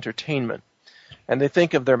form of entertainment, and they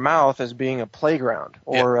think of their mouth as being a playground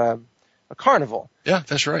or a carnival. Yeah,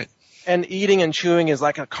 that's right. And eating and chewing is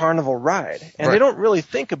like a carnival ride. And right. They don't really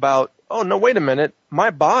think about, oh, no, wait a minute, my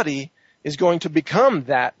body is going to become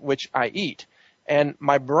that which I eat. And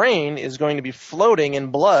my brain is going to be floating in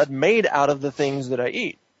blood made out of the things that I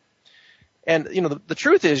eat. And, you know, the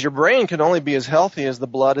truth is your brain can only be as healthy as the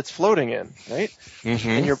blood it's floating in, right? Mm-hmm.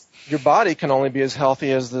 And your body can only be as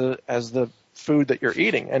healthy as the food that you're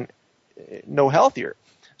eating, and no healthier.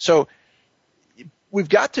 So we've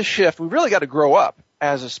got to shift. We've really got to grow up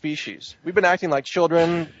as a species. We've been acting like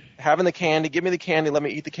children, having the candy, give me the candy, let me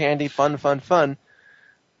eat the candy, fun, fun, fun.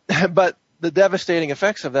 But the devastating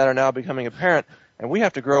effects of that are now becoming apparent, and we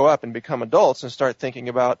have to grow up and become adults and start thinking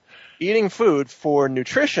about eating food for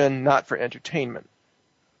nutrition, not for entertainment.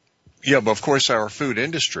 Yeah, but of course our food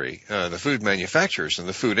industry, the food manufacturers and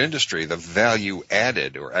the food industry, the value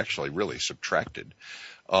added or actually really subtracted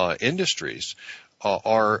industries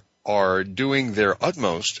are doing their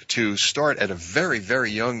utmost to start at a very,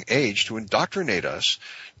 very young age to indoctrinate us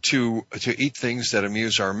to eat things that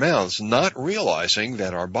amuse our mouths, not realizing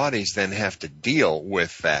that our bodies then have to deal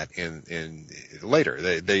with that in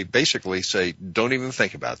later. They basically say, don't even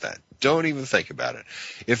think about that. Don't even think about it.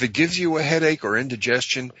 If it gives you a headache or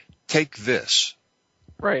indigestion, take this.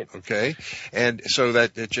 Right. Okay. And so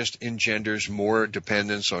that it just engenders more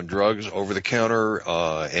dependence on drugs, over the counter,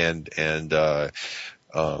 and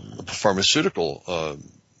pharmaceutical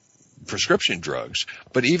prescription drugs.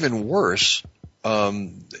 But even worse,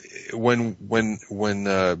 when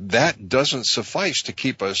that doesn't suffice to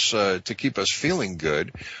keep us feeling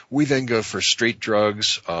good, we then go for street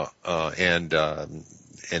drugs and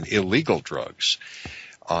illegal drugs,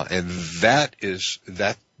 and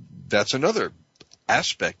that's another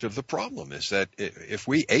aspect of the problem, is that if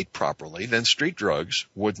we ate properly, then street drugs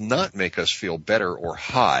would not make us feel better or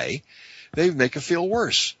high. They make us feel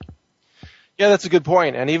worse. Yeah, that's a good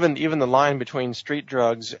point. And even the line between street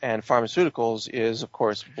drugs and pharmaceuticals is, of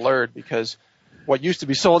course, blurred, because what used to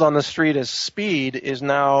be sold on the street as speed is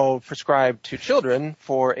now prescribed to children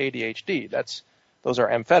for ADHD. Those are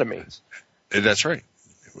amphetamines. That's right.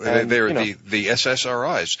 And, they're the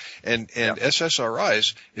SSRIs, and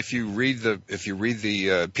SSRIs. If you read the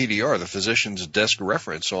PDR, the physician's desk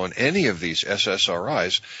reference on any of these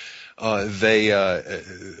SSRIs,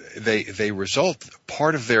 they result.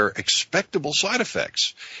 Part of their expectable side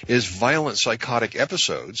effects is violent psychotic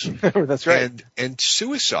episodes. That's right. And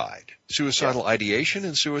suicidal ideation,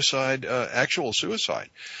 and actual suicide.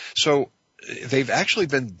 So they've actually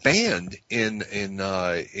been banned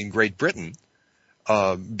in Great Britain.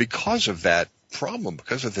 Because of that problem,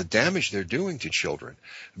 because of the damage they're doing to children.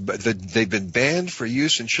 But they've been banned for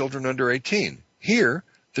use in children under 18. Here,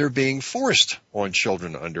 they're being forced on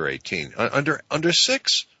children under 18, under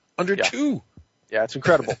 6, under 2. Yeah, it's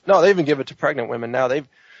incredible. No, they even give it to pregnant women now. They've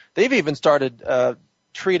even started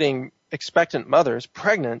treating expectant mothers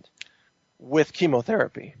pregnant with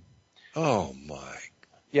chemotherapy. Oh my!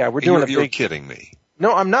 Yeah, we're doing You're kidding me.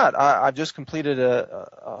 No, I'm not. I've just completed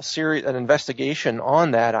an investigation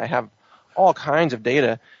on that. I have all kinds of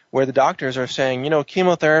data where the doctors are saying,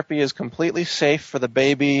 chemotherapy is completely safe for the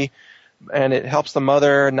baby, and it helps the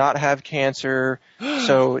mother not have cancer.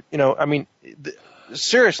 So,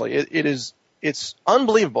 seriously, it's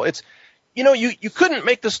unbelievable. It's, you couldn't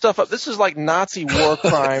make this stuff up. This is like Nazi war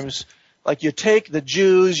crimes. Like, you take the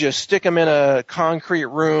Jews, you stick them in a concrete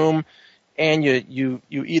room, and you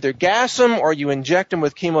either gas them or you inject them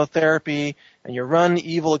with chemotherapy, and you run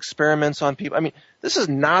evil experiments on people. I mean, this is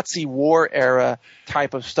Nazi war era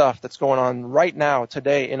type of stuff that's going on right now,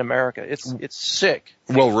 today in America. It's sick.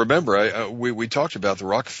 Well, remember, we talked about the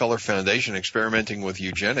Rockefeller Foundation experimenting with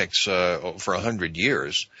eugenics for 100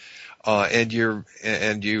 years. And you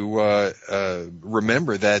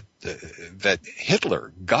remember that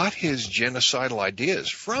Hitler got his genocidal ideas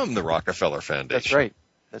from the Rockefeller Foundation. That's right.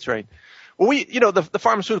 That's right. Well, the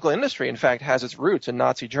pharmaceutical industry, in fact, has its roots in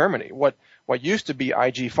Nazi Germany. What used to be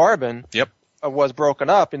IG Farben was broken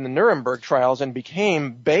up in the Nuremberg trials and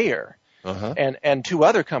became Bayer and two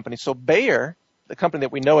other companies. So Bayer, the company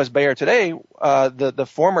that we know as Bayer today, the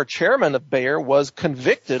former chairman of Bayer was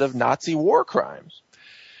convicted of Nazi war crimes.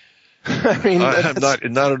 I mean,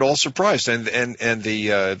 I'm not at all surprised. And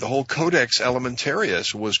the whole Codex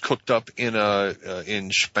Alimentarius was cooked up in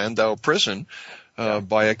Spandau prison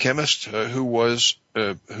by a chemist who was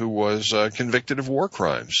convicted of war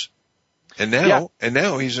crimes. And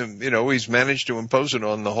now he's managed to impose it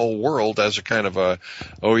on the whole world as a kind of a,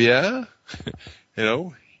 oh yeah,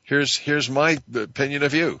 here's my opinion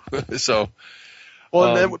of you. So,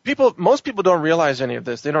 well, most people don't realize any of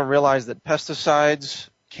this. They don't realize that pesticides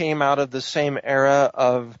came out of the same era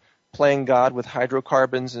of playing God with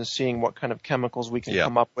hydrocarbons and seeing what kind of chemicals we can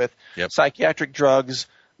come up with. Psychiatric drugs,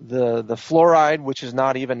 the fluoride, which is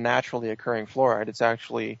not even naturally occurring fluoride. It's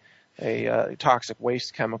actually a toxic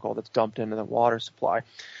waste chemical that's dumped into the water supply.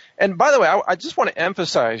 And by the way, I just want to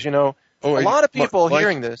emphasize, a lot of people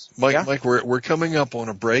hearing this. Mike, we're coming up on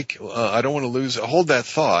a break. I don't want to hold that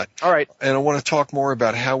thought. All right. And I want to talk more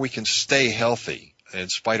about how we can stay healthy in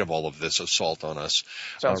spite of all of this assault on us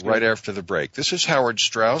right after the break. This is Howard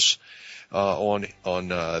Strauss on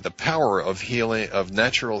the power of healing, of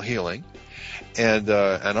natural healing. And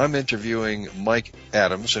I'm interviewing Mike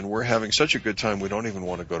Adams, and we're having such a good time we don't even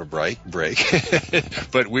want to go to break,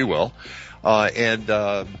 but we will. Go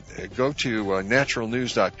to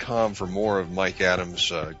naturalnews.com for more of Mike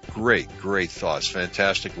Adams' great thoughts,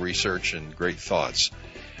 fantastic research and great thoughts.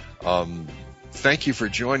 Thank you for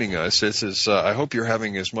joining us. This is, I hope you're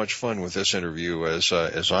having as much fun with this interview as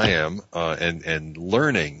I am, and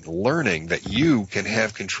learning that you can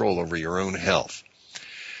have control over your own health.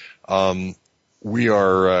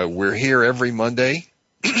 We're here every Monday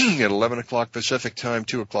at 11 o'clock Pacific time,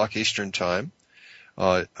 2 o'clock Eastern time,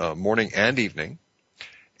 morning and evening.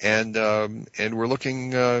 And we're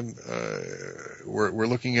looking at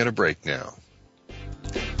a break now.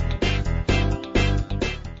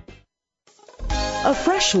 A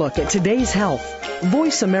fresh look at today's health.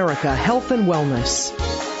 Voice America Health and Wellness.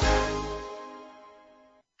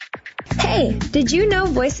 Hey, did you know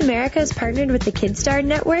Voice America has partnered with the KidStar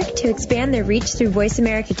Network to expand their reach through Voice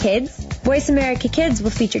America Kids? Voice America Kids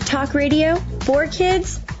will feature talk radio for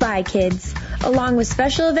kids, by kids, along with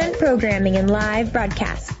special event programming and live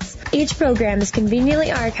broadcasts. Each program is conveniently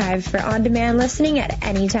archived for on-demand listening at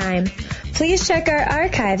any time. Please check our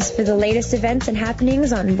archives for the latest events and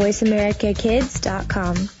happenings on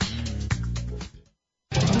VoiceAmericaKids.com.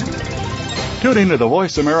 Tune in to the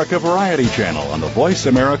Voice America Variety channel on the Voice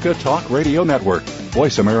America Talk Radio Network.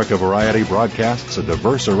 Voice America Variety broadcasts a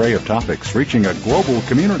diverse array of topics reaching a global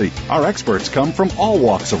community. Our experts come from all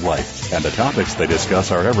walks of life, and the topics they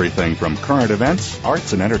discuss are everything from current events,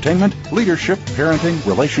 arts and entertainment, leadership, parenting,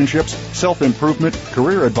 relationships, self-improvement,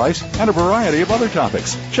 career advice, and a variety of other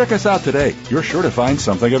topics. Check us out today. You're sure to find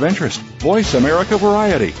something of interest. Voice America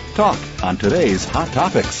Variety. Talk on today's hot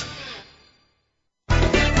topics.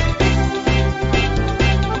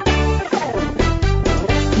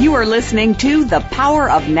 You are listening to The Power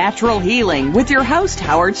of Natural Healing with your host,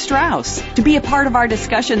 Howard Strauss. To be a part of our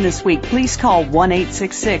discussion this week, please call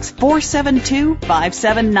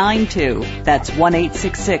 1-866-472-5792. That's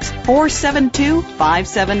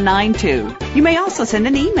 1-866-472-5792. You may also send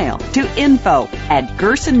an email to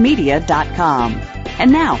info@gersonmedia.com.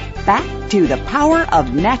 And now, back to The Power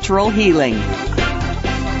of Natural Healing.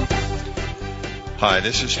 Hi,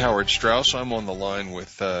 this is Howard Strauss. I'm on the line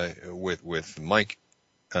with Mike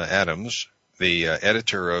Adams, the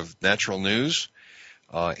editor of Natural News,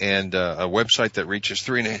 and a website that reaches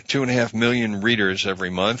 2.5 million readers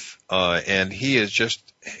every month. And he is just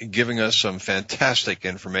giving us some fantastic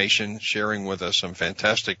information, sharing with us some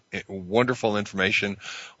fantastic, wonderful information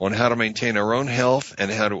on how to maintain our own health and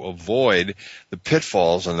how to avoid the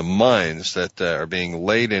pitfalls and the mines that are being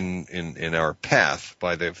laid in our path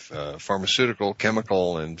by the pharmaceutical,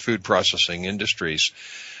 chemical, and food processing industries.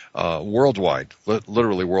 Worldwide,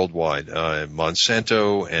 literally worldwide.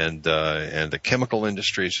 Monsanto and the chemical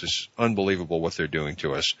industries is unbelievable what they're doing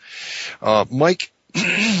to us. Mike,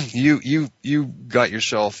 you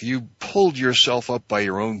pulled yourself up by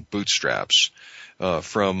your own bootstraps,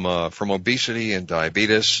 from obesity and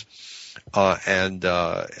diabetes, and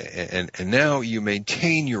now you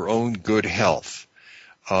maintain your own good health.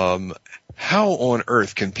 How on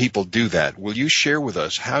earth can people do that? Will you share with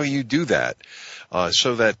us how you do that?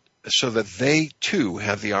 So that they too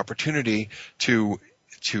have the opportunity to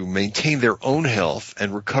maintain their own health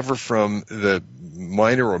and recover from the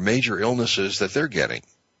minor or major illnesses that they're getting.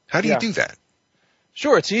 How do you do that?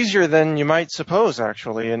 Sure, it's easier than you might suppose,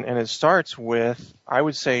 actually, and it starts with, I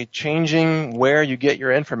would say, changing where you get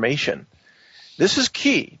your information. This is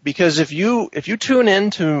key, because if you tune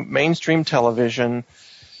into mainstream television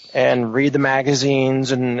and read the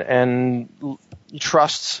magazines and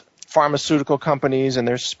trust pharmaceutical companies and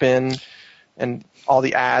their spin and all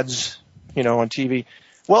the ads, on TV,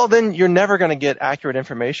 well, then you're never going to get accurate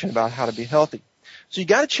information about how to be healthy. So you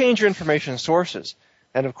got to change your information sources.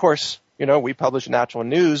 And of course, we publish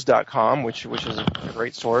NaturalNews.com, which is a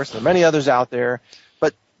great source. There are many others out there,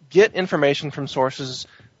 but get information from sources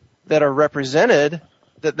that are represented,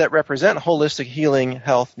 that represent holistic healing,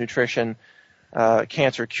 health, nutrition,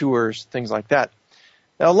 cancer cures, things like that.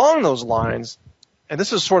 Now, along those lines, and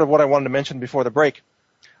this is sort of what I wanted to mention before the break,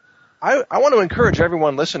 I want to encourage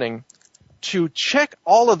everyone listening to check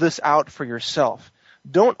all of this out for yourself.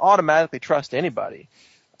 Don't automatically trust anybody.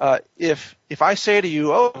 If I say to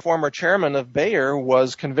you, a former chairman of Bayer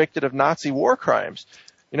was convicted of Nazi war crimes,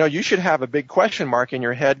 you should have a big question mark in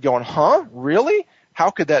your head going, huh? Really? How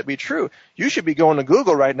could that be true? You should be going to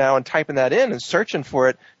Google right now and typing that in and searching for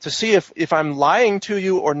it to see if I'm lying to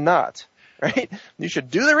you or not, right? You should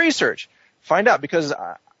do the research. Find out, because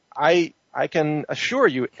I can assure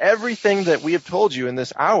you everything that we have told you in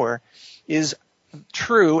this hour is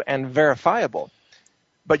true and verifiable.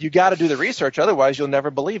 But you got to do the research, otherwise you'll never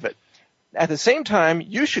believe it. At the same time,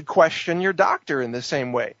 you should question your doctor in the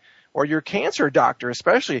same way, or your cancer doctor,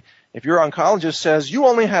 especially if your oncologist says you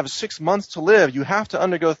only have 6 months to live, you have to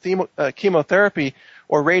undergo chemotherapy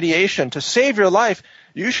or radiation to save your life.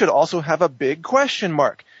 You should also have a big question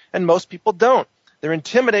mark, and most people don't. They're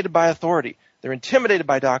intimidated by authority. They're intimidated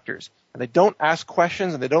by doctors, and they don't ask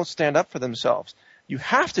questions and they don't stand up for themselves. You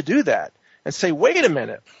have to do that and say, wait a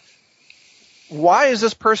minute. Why is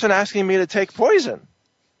this person asking me to take poison?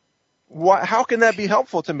 How can that be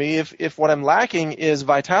helpful to me if what I'm lacking is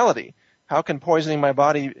vitality? How can poisoning my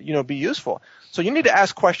body, be useful? So you need to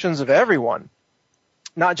ask questions of everyone,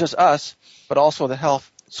 not just us, but also the health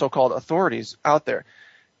so-called authorities out there.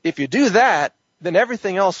 If you do that, then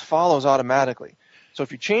everything else follows automatically. So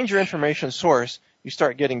if you change your information source, you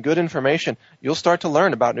start getting good information, you'll start to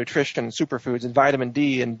learn about nutrition and superfoods and vitamin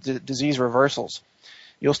D and disease reversals.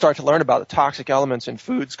 You'll start to learn about the toxic elements in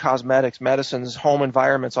foods, cosmetics, medicines, home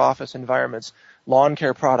environments, office environments, lawn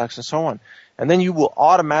care products, and so on. And then you will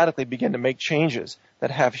automatically begin to make changes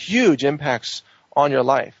that have huge impacts on your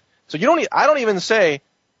life. So I don't even say,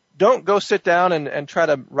 don't go sit down and try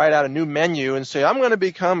to write out a new menu and say, I'm going to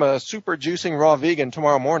become a super juicing raw vegan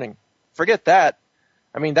tomorrow morning. Forget that.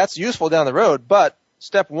 I mean, that's useful down the road, but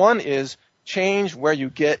step one is change where you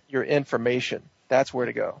get your information. That's where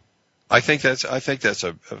to go. I think that's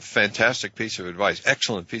a fantastic piece of advice,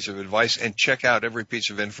 excellent piece of advice, and check out every piece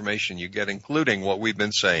of information you get, including what we've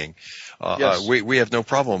been saying. Yes. We have no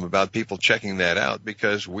problem about people checking that out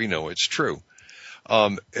because we know it's true.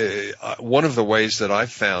 One of the ways that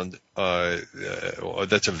I've found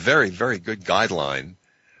that's a very, very good guideline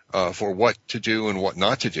for what to do and what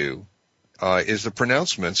not to do is the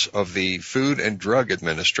pronouncements of the Food and Drug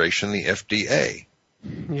Administration, the FDA.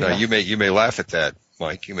 Yeah. Now, you may laugh at that,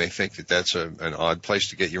 Mike. You may think that that's an odd place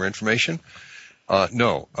to get your information.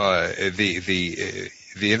 No, the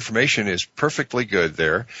information is perfectly good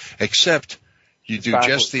there, except you do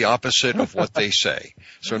just the opposite of what they say.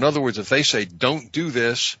 So in other words, if they say don't do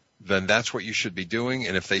this, then that's what you should be doing,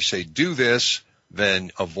 and if they say do this, then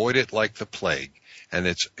avoid it like the plague. And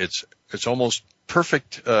it's almost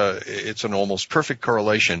perfect. It's an almost perfect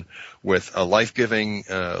correlation with a life-giving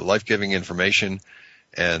information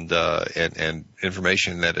and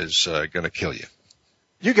information that is going to kill you.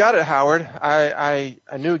 You got it, Howard. I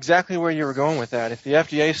knew exactly where you were going with that. If the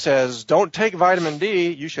FDA says don't take vitamin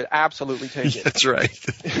D, you should absolutely take it. That's right.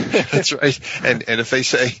 That's right. And if they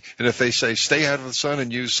say stay out of the sun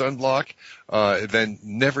and use sunblock, then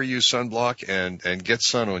never use sunblock and get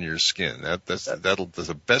sun on your skin. That's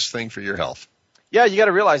the best thing for your health. Yeah, you got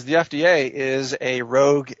to realize the FDA is a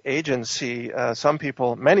rogue agency.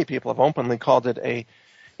 Many people have openly called it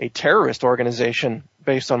a terrorist organization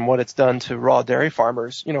based on what it's done to raw dairy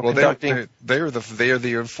farmers. They are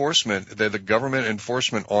the enforcement. They're the government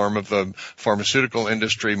enforcement arm of the pharmaceutical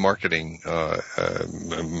industry marketing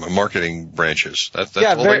branches. That's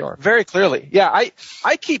all they are. Very clearly. Yeah,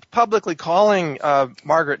 I keep publicly calling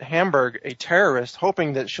Margaret Hamburg a terrorist,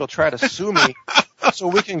 hoping that she'll try to sue me so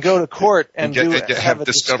we can go to court and have a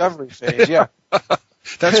discovery phase. Yeah,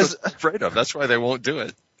 that's what I'm afraid of. That's why they won't do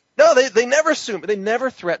it. No, they never sue me. They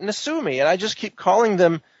never threaten to sue me, and I just keep calling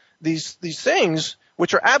them these things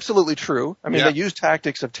which are absolutely true. I mean, they use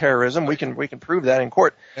tactics of terrorism. We can prove that in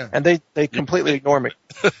court, and they completely ignore me.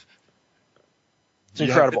 It's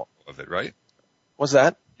incredible. Of it, right? What's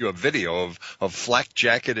that? You have video of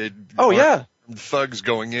flak-jacketed thugs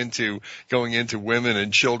going into women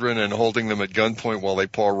and children and holding them at gunpoint while they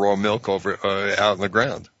pour raw milk over out on the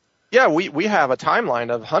ground. Yeah, we have a timeline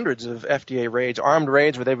of hundreds of FDA raids, armed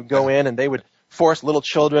raids, where they would go in and they would force little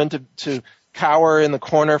children to cower in the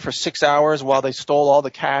corner for 6 hours while they stole all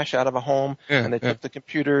the cash out of a home, and they took the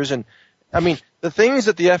computers. And I mean, the things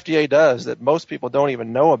that the FDA does that most people don't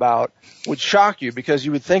even know about would shock you, because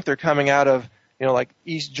you would think they're coming out of, like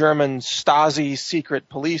East German Stasi secret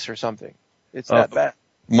police or something. It's that bad.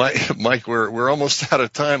 Mike, we're almost out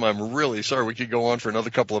of time. I'm really sorry. We could go on for another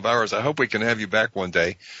couple of hours. I hope we can have you back one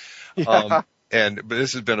day. Yeah. But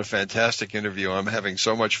this has been a fantastic interview. I'm having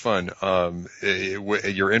so much fun.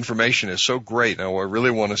 Your information is so great. Now, I really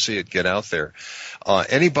want to see it get out there.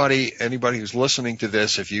 Anybody who's listening to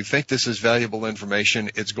this, if you think this is valuable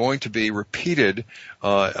information, it's going to be repeated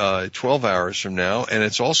 12 hours from now, and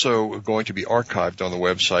it's also going to be archived on the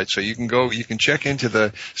website. So you can check into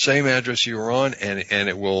the same address you were on, and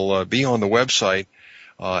it will be on the website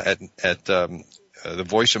at the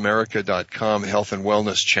VoiceAmerica.com Health and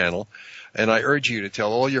Wellness channel. And I urge you to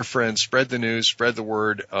tell all your friends, spread the news, spread the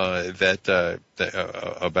word about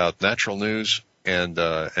Natural News and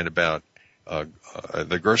about the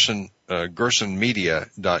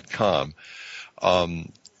GersonMedia.com.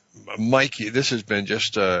 Mike, this has been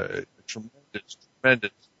just tremendous.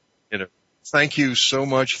 Thank you so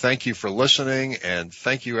much. Thank you for listening, and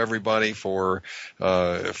thank you everybody for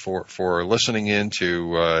listening in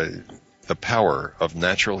to the power of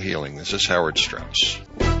natural healing. This is Howard Strauss.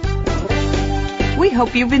 We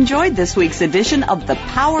hope you've enjoyed this week's edition of The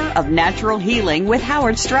Power of Natural Healing with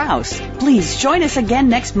Howard Strauss. Please join us again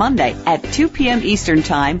next Monday at 2 p.m. Eastern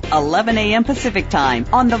Time, 11 a.m. Pacific Time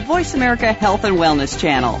on the Voice America Health and Wellness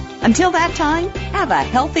Channel. Until that time, have a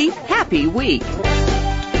healthy, happy week.